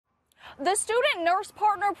The Student Nurse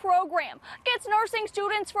Partner Program gets nursing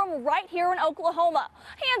students from right here in Oklahoma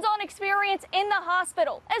hands-on experience in the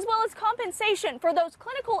hospital, as well as compensation for those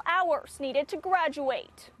clinical hours needed to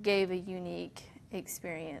graduate. Gave a unique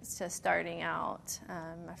experience to starting out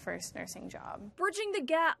my first nursing job. Bridging the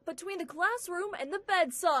gap between the classroom and the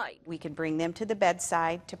bedside. We could bring them to the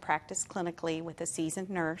bedside to practice clinically with a seasoned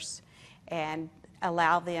nurse and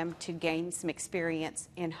allow them to gain some experience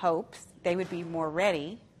in hopes they would be more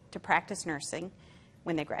ready to practice nursing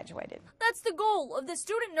when they graduated. That's the goal of the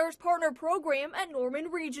Student Nurse Partner Program at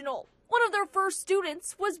Norman Regional. One of their first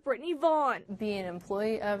students was Brittany Vaughn. Being an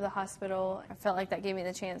employee of the hospital, I felt like that gave me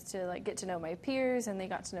the chance to get to know my peers, and they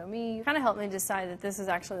got to know me. Kind of helped me decide that this is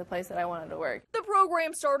actually the place that I wanted to work. The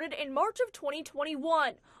program started in March of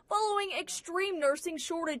 2021, following extreme nursing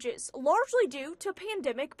shortages, largely due to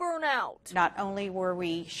pandemic burnout. Not only were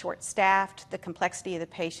we short-staffed, the complexity of the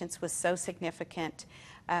patients was so significant.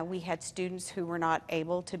 We had students who were not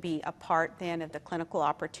able to be a part then of the clinical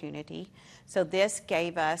opportunity. So this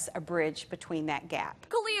gave us a bridge between that gap.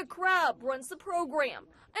 Kalia Crabb runs the program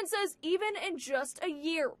and says even in just a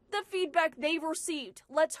year, the feedback they've received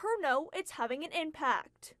lets her know it's having an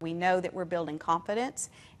impact. We know that we're building confidence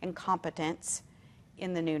and competence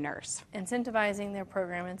in the new nurse. Incentivizing their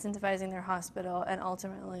program, incentivizing their hospital, and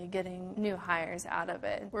ultimately getting new hires out of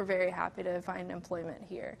it. We're very happy to find employment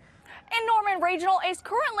here. And Norman Regional is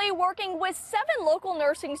currently working with 7 local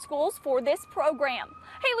nursing schools for this program.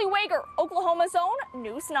 Haley Wager, Oklahoma's Own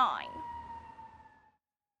News 9.